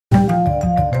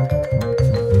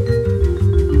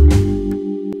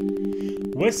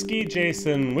Whiskey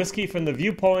Jason, whiskey from the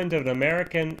viewpoint of an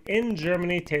American in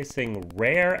Germany tasting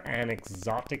rare and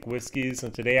exotic whiskeys.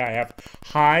 And today I have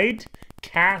Hyde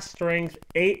Cask Strength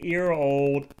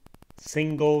 8-year-old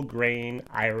single grain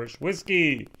Irish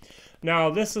whiskey. Now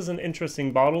this is an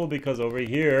interesting bottle because over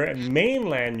here in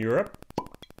mainland Europe,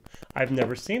 I've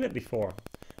never seen it before.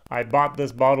 I bought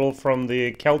this bottle from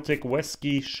the Celtic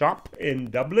Whiskey shop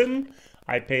in Dublin.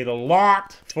 I paid a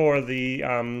lot for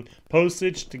the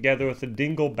postage together with the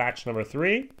Dingle batch number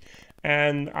 3.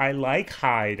 And I like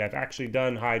Hyde. I've actually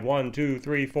done Hyde 1, 2,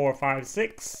 3, 4, 5,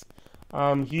 6.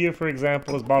 Here, for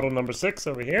example, is bottle number 6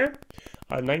 over here.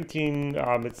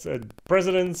 It's a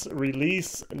President's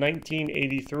Release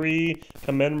 1983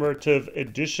 commemorative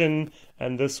edition.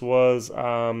 And this was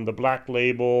the black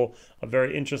label, a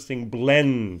very interesting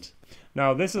blend.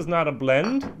 Now, this is not a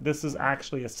blend. This is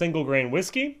actually a single grain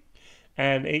whiskey.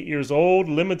 And 8 years old,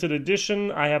 limited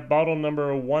edition. I have bottle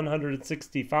number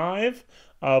 165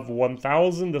 of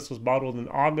 1000. This was bottled in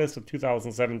August of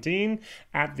 2017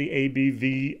 at the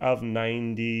ABV of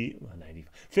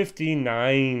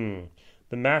 59.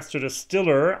 The master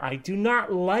distiller, I do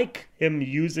not like him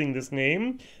using this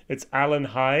name. It's Alan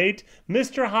Hyde.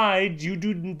 Mr. Hyde, you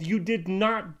did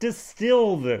not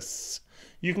distill this.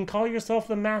 You can call yourself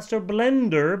the master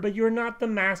blender, but you're not the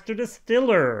master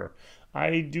distiller.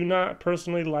 I do not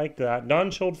personally like that.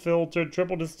 Non-chilled filtered,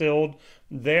 triple distilled.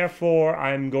 Therefore,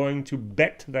 I'm going to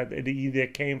bet that it either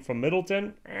came from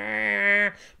Middleton.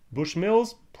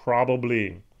 Bushmills?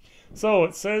 Probably. So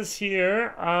it says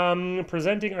here,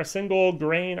 presenting our single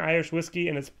grain Irish whiskey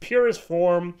in its purest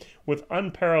form with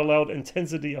unparalleled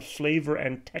intensity of flavor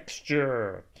and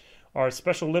texture. Our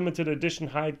special limited edition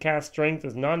Hyde Cask Strength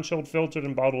is non-chilled filtered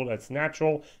and bottled at its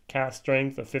natural cask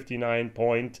strength of 59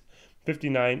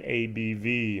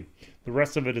 ABV. The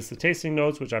rest of it is the tasting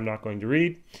notes, which I'm not going to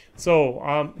read.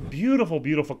 So, beautiful,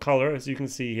 beautiful color, as you can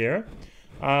see here.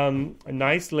 A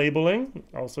nice labeling.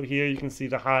 Also here, you can see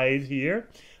the Hyde here.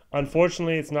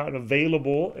 Unfortunately, it's not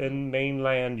available in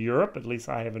mainland Europe. At least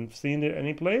I haven't seen it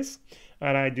anyplace.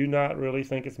 And I do not really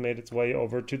think it's made its way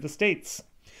over to the States.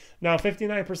 Now,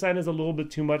 59% is a little bit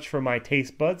too much for my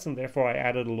taste buds, and therefore I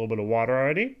added a little bit of water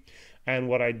already. And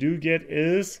what I do get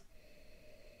is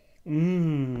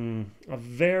a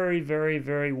very, very,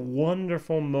 very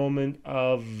wonderful moment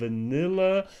of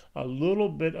vanilla, a little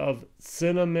bit of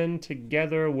cinnamon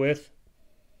together with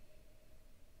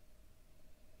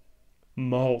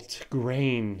malt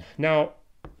grain. Now,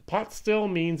 pot still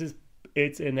means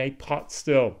it's in a pot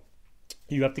still.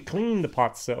 You have to clean the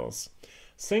pot stills.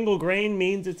 Single grain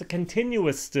means it's a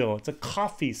continuous still. It's a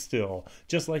coffee still,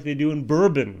 just like they do in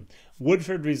bourbon.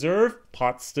 Woodford Reserve,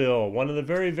 pot still. One of the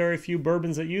very, very few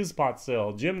bourbons that use pot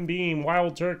still. Jim Beam,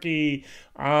 Wild Turkey,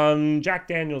 Jack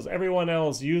Daniels, everyone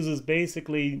else uses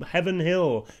basically Heaven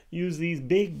Hill. Use these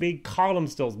big, big column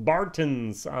stills.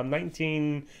 Barton's,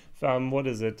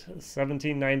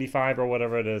 1795 or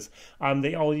whatever it is.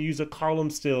 They all use a column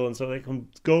still, and so they can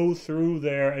go through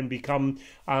there and become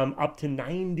up to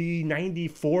 90,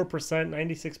 94%,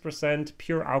 96%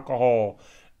 pure alcohol.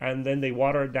 And then they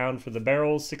water it down for the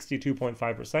barrels,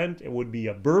 62.5%. It would be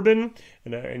a bourbon.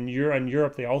 In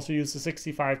Europe, they also use the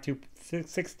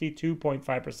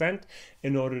 62.5%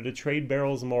 in order to trade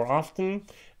barrels more often.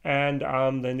 And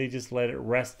then they just let it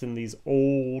rest in these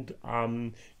old,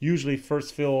 usually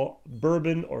first fill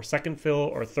bourbon or second fill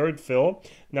or third fill.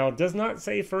 Now, it does not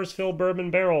say first fill bourbon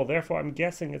barrel. Therefore, I'm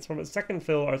guessing it's from a second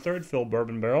fill or third fill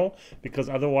bourbon barrel, because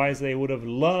otherwise they would have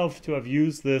loved to have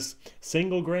used this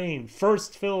single grain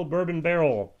first fill bourbon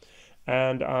barrel.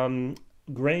 And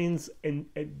grains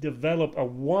develop a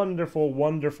wonderful,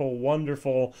 wonderful,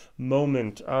 wonderful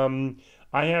moment.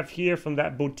 I have here from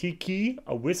that Boutique,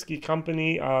 a whiskey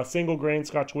company, single grain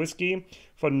Scotch whiskey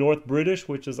for North British,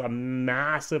 which is a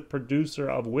massive producer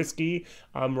of whiskey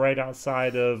right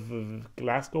outside of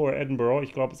Glasgow or Edinburgh.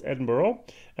 Ich glaube it's Edinburgh.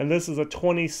 And this is a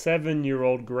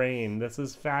 27-year-old grain. This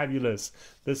is fabulous.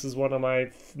 This is one of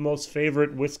my most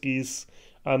favorite whiskeys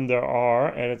there are,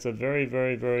 and it's a very,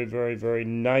 very, very, very, very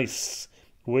nice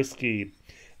whiskey.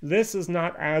 This is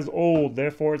not as old,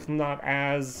 therefore it's not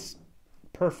as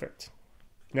perfect.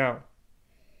 Now,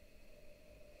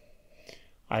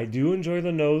 I do enjoy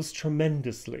the nose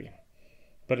tremendously,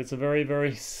 but it's a very,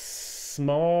 very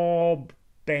small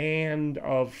band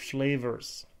of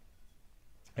flavors.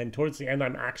 And towards the end,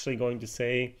 I'm actually going to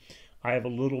say I have a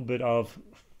little bit of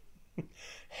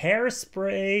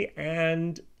hairspray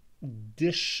and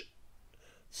dish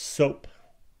soap.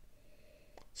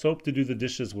 Soap to do the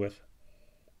dishes with.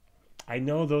 I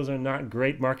know those are not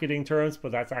great marketing terms,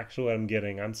 but that's actually what I'm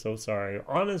getting. I'm so sorry.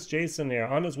 Honest Jason here.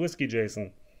 Honest Whiskey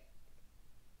Jason.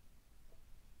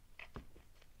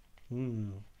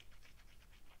 Mm.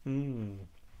 Mm.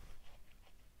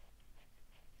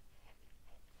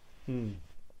 Mm.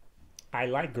 I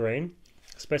like grain,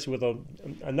 especially with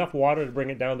enough water to bring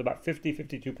it down to about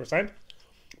 50-52%.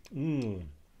 Mm.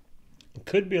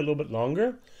 Could be a little bit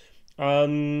longer.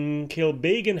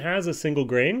 Kilbeggan has a single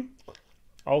grain.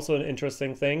 Also an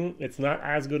interesting thing. It's not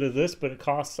as good as this, but it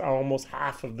costs almost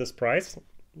half of this price.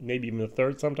 Maybe even a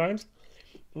third sometimes.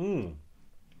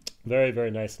 Very, very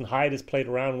nice. And Hyde has played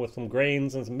around with some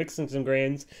grains and mixing some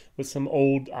grains with some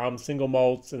old single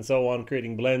malts and so on,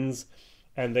 creating blends.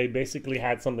 And they basically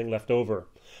had something left over.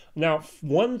 Now,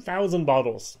 1,000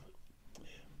 bottles.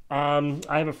 I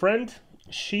have a friend.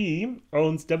 She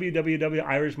owns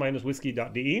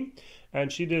www.irish-whiskey.de,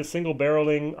 and she did a single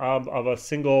barreling of a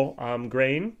single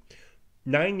grain.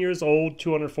 9 years old,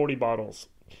 240 bottles.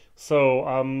 So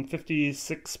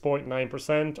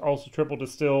 56.9%, also triple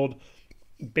distilled.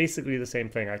 Basically the same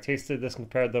thing. I tasted this,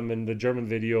 compared them in the German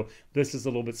video. This is a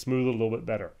little bit smoother, a little bit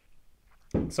better.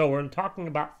 So we're talking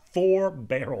about 4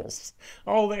 barrels.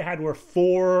 All they had were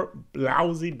 4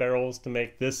 lousy barrels to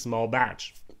make this small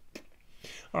batch.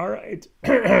 All right,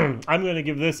 I'm going to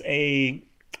give this a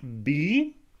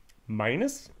B-.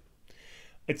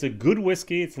 It's a good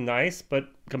whiskey. It's nice, but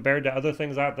compared to other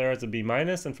things out there, it's a B-,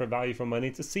 and for value for money,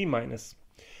 it's a C-.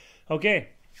 Okay.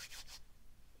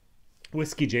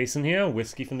 WhiskyJason here,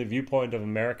 whiskey from the viewpoint of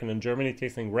American and Germany,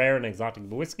 tasting rare and exotic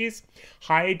whiskeys.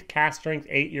 Hyde Cask Strength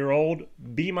 8-year-old,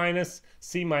 B-,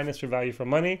 C- for value for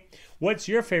money. What's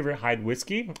your favorite Hyde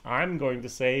whiskey? I'm going to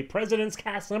say President's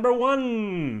Cask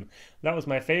 #1. That was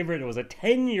my favorite. It was a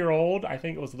 10-year-old. I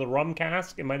think it was the rum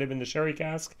cask. It might have been the sherry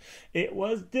cask. It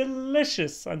was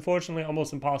delicious. Unfortunately,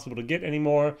 almost impossible to get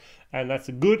anymore. And that's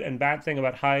a good and bad thing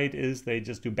about Hyde, is they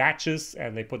just do batches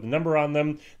and they put the number on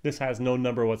them. This has no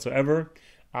number whatsoever.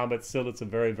 But still, it's a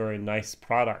very, very nice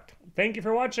product. Thank you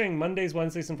for watching. Mondays,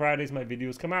 Wednesdays, and Fridays, my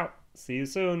videos come out. See you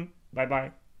soon.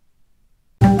 Bye-bye.